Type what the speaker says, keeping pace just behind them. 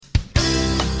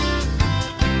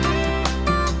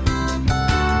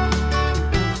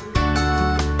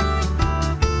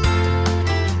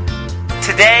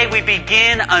Today we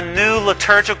begin a new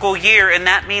liturgical year, and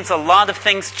that means a lot of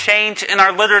things change in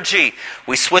our liturgy.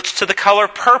 We switch to the color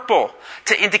purple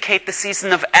to indicate the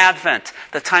season of Advent,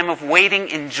 the time of waiting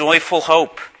in joyful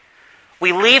hope.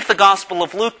 We leave the Gospel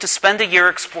of Luke to spend a year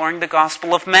exploring the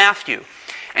Gospel of Matthew.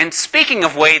 And speaking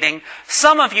of waiting,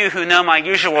 some of you who know my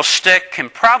usual shtick can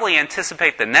probably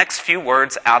anticipate the next few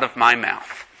words out of my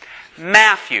mouth.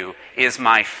 Matthew is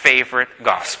my favorite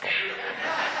Gospel.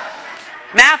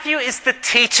 Matthew is the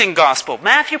teaching gospel.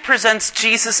 Matthew presents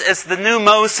Jesus as the new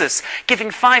Moses, giving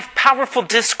 5 powerful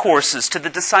discourses to the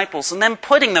disciples and then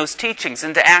putting those teachings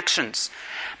into actions.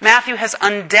 Matthew has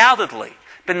undoubtedly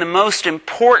been the most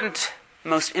important,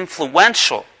 most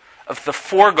influential of the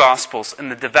 4 Gospels in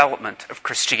the development of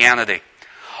Christianity.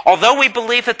 Although we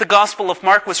believe that the Gospel of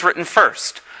Mark was written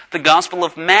first, the Gospel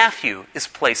of Matthew is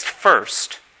placed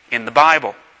first in the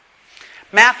Bible.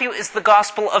 Matthew is the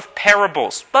Gospel of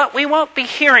parables, but we won't be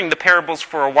hearing the parables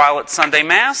for a while at Sunday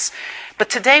Mass. But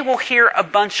today we'll hear a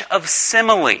bunch of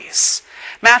similes.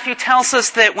 Matthew tells us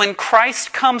that when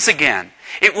Christ comes again,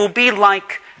 it will be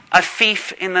like a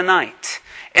thief in the night,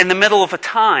 in the middle of a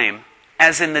time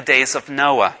as in the days of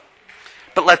Noah.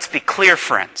 But let's be clear,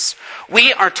 friends.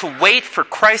 We are to wait for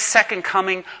Christ's second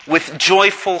coming with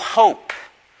joyful hope,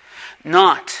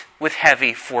 not with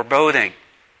heavy foreboding.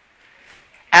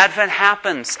 Advent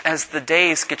happens as the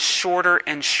days get shorter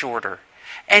and shorter.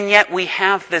 And yet we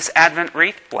have this Advent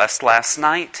wreath, blessed last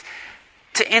night,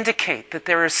 to indicate that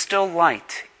there is still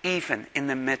light even in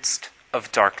the midst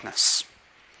of darkness.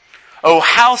 O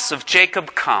house of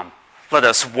Jacob, come, let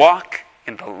us walk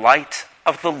in the light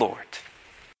of the Lord.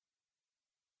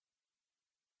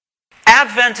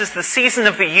 Advent is the season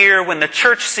of the year when the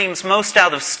church seems most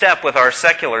out of step with our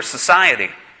secular society.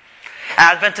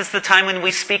 Advent is the time when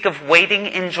we speak of waiting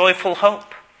in joyful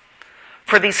hope.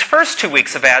 For these first 2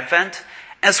 weeks of Advent,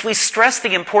 as we stress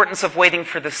the importance of waiting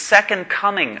for the second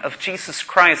coming of Jesus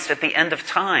Christ at the end of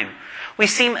time, we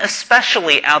seem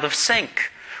especially out of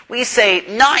sync. We say,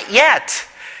 not yet,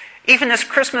 even as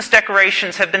Christmas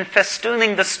decorations have been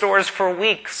festooning the stores for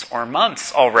weeks or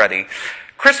months already.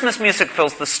 Christmas music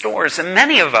fills the stores, and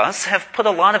many of us have put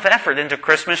a lot of effort into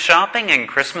Christmas shopping and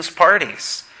Christmas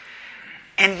parties.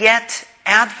 And yet,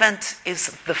 Advent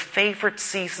is the favorite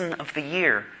season of the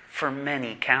year for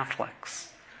many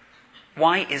Catholics.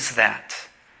 Why is that?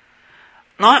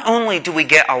 Not only do we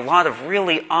get a lot of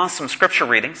really awesome scripture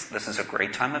readings, this is a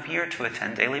great time of year to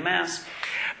attend daily Mass,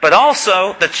 but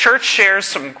also the church shares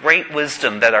some great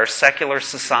wisdom that our secular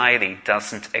society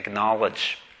doesn't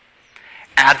acknowledge.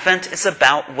 Advent is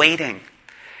about waiting.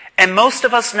 And most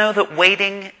of us know that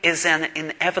waiting is an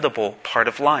inevitable part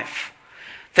of life.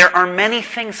 There are many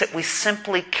things that we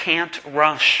simply can't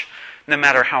rush, no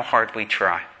matter how hard we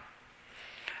try.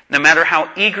 No matter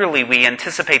how eagerly we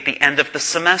anticipate the end of the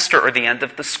semester or the end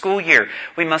of the school year,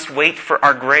 we must wait for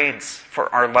our grades,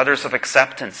 for our letters of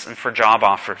acceptance, and for job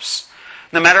offers.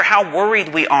 No matter how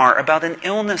worried we are about an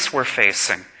illness we're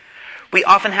facing, we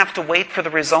often have to wait for the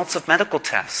results of medical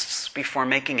tests before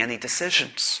making any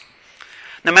decisions.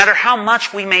 No matter how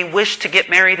much we may wish to get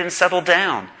married and settle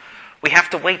down, we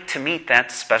have to wait to meet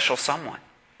that special someone.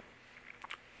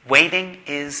 Waiting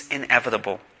is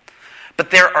inevitable.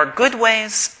 But there are good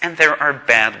ways and there are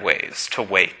bad ways to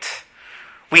wait.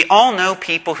 We all know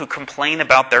people who complain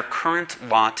about their current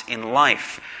lot in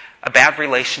life, a bad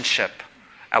relationship,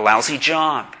 a lousy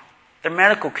job, their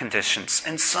medical conditions,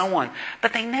 and so on.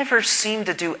 But they never seem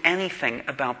to do anything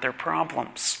about their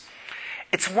problems.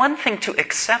 It's one thing to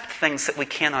accept things that we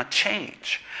cannot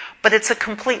change, but it's a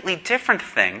completely different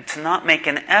thing to not make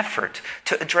an effort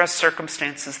to address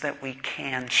circumstances that we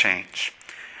can change.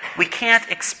 We can't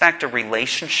expect a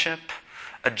relationship,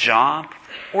 a job,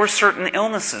 or certain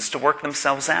illnesses to work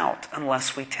themselves out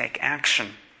unless we take action.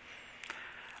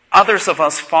 Others of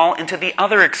us fall into the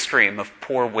other extreme of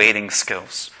poor waiting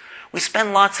skills. We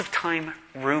spend lots of time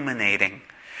ruminating.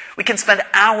 We can spend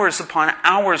hours upon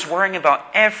hours worrying about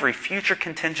every future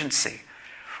contingency.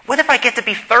 What if I get to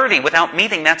be 30 without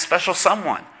meeting that special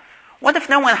someone? What if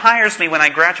no one hires me when I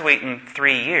graduate in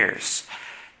 3 years?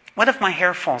 What if my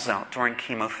hair falls out during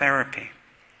chemotherapy?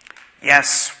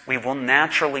 Yes, we will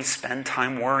naturally spend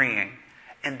time worrying,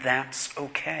 and that's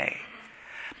okay.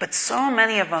 But so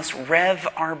many of us rev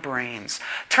our brains,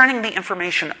 turning the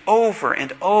information over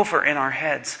and over in our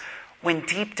heads, when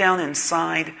deep down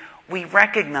inside, we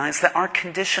recognize that our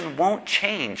condition won't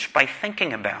change by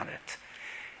thinking about it.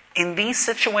 In these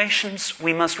situations,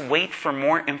 we must wait for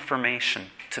more information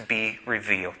to be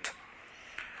revealed.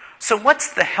 So what's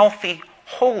the healthy,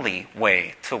 holy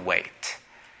way to wait?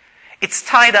 It's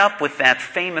tied up with that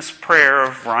famous prayer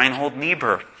of Reinhold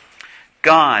Niebuhr.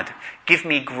 God, give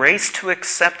me grace to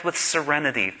accept with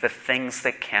serenity the things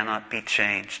that cannot be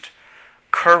changed,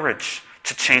 courage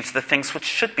to change the things which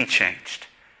should be changed,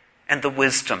 and the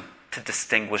wisdom to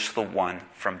distinguish the one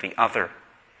from the other.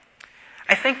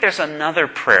 I think there's another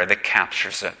prayer that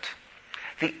captures it.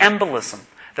 The embolism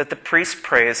that the priest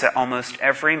prays at almost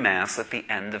every Mass at the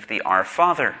end of the Our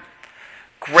Father.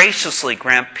 Graciously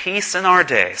grant peace in our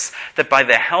days, that by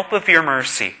the help of your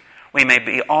mercy we may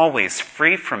be always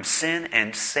free from sin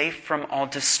and safe from all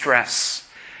distress,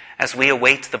 as we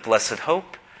await the blessed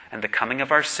hope and the coming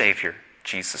of our Savior,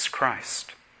 Jesus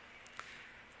Christ.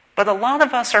 But a lot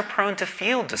of us are prone to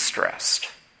feel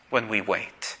distressed when we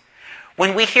wait.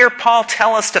 When we hear Paul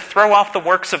tell us to throw off the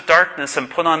works of darkness and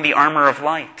put on the armor of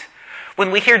light.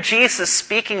 When we hear Jesus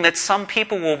speaking that some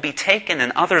people will be taken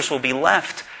and others will be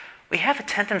left, we have a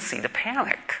tendency to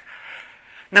panic.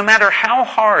 No matter how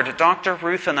hard Dr.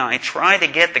 Ruth and I try to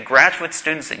get the graduate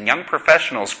students and young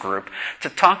professionals group to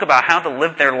talk about how to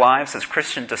live their lives as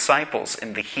Christian disciples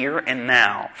in the here and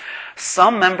now,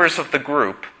 some members of the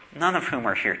group, none of whom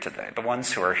are here today, the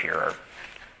ones who are here are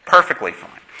perfectly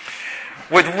fine,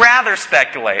 would rather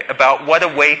speculate about what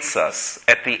awaits us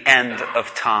at the end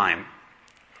of time.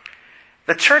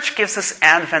 The Church gives us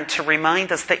Advent to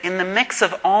remind us that in the mix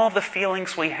of all the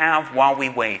feelings we have while we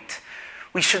wait,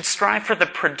 we should strive for the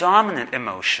predominant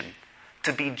emotion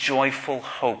to be joyful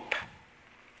hope.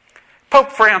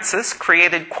 Pope Francis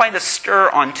created quite a stir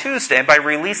on Tuesday by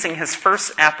releasing his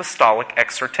first apostolic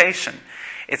exhortation.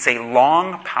 It's a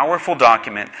long, powerful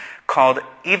document called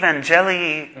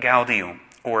Evangelii Gaudium,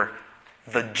 or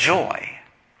the joy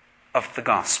of the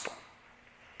gospel.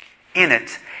 In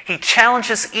it, he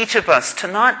challenges each of us to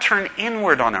not turn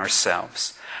inward on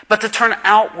ourselves, but to turn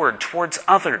outward towards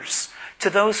others, to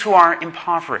those who are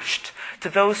impoverished, to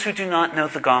those who do not know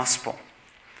the gospel.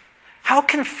 How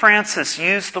can Francis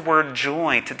use the word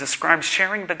joy to describe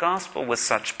sharing the gospel with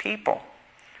such people?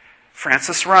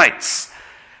 Francis writes,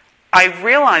 I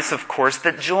realize, of course,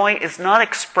 that joy is not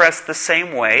expressed the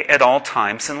same way at all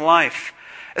times in life,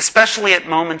 especially at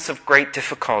moments of great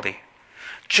difficulty.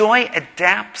 Joy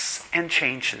adapts and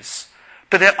changes,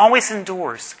 but it always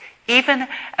endures, even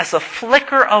as a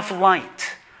flicker of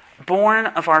light, born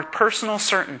of our personal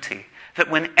certainty that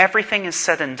when everything is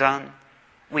said and done,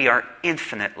 we are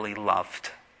infinitely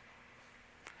loved.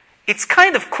 It's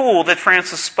kind of cool that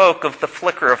Francis spoke of the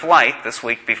flicker of light this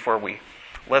week before we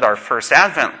lit our first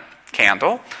Advent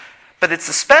candle, but it's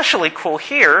especially cool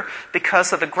here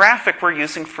because of the graphic we're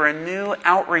using for a new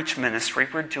outreach ministry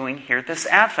we're doing here this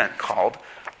Advent called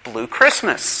Blue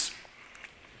Christmas.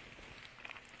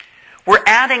 We're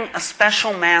adding a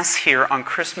special Mass here on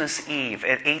Christmas Eve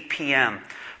at 8 p.m.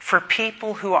 for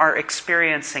people who are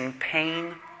experiencing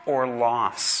pain or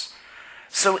loss.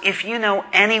 So if you know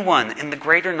anyone in the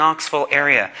greater Knoxville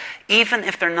area, even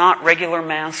if they're not regular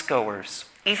Mass goers,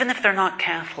 even if they're not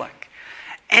Catholic,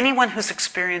 anyone who's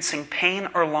experiencing pain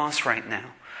or loss right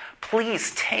now,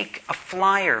 please take a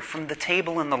flyer from the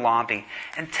table in the lobby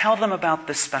and tell them about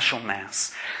this special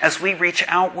Mass as we reach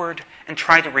outward and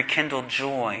try to rekindle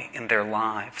joy in their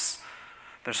lives.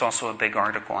 There's also a big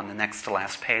article on the next to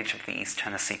last page of the East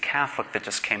Tennessee Catholic that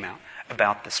just came out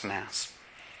about this Mass.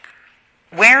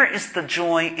 Where is the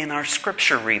joy in our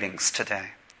scripture readings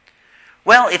today?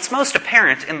 Well, it's most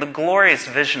apparent in the glorious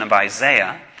vision of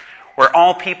Isaiah, where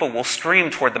all people will stream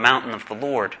toward the mountain of the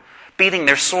Lord, beating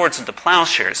their swords into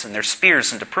plowshares and their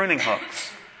spears into pruning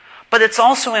hooks. But it's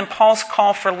also in Paul's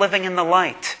call for living in the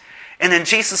light, and in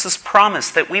Jesus'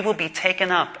 promise that we will be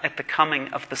taken up at the coming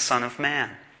of the Son of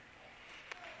Man.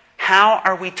 How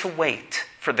are we to wait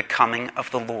for the coming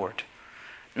of the Lord?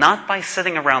 Not by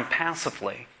sitting around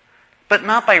passively, but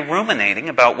not by ruminating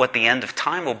about what the end of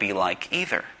time will be like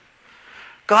either.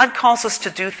 God calls us to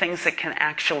do things that can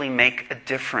actually make a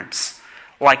difference,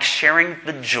 like sharing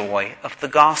the joy of the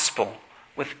gospel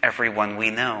with everyone we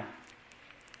know.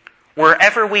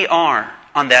 Wherever we are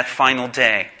on that final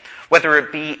day, whether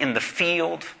it be in the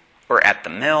field or at the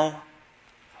mill,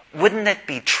 wouldn't it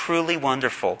be truly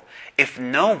wonderful if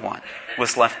no one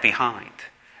was left behind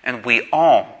and we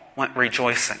all went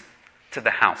rejoicing to the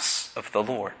house of the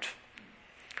Lord?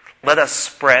 Let us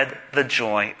spread the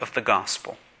joy of the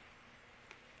gospel.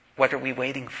 What are we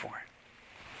waiting for?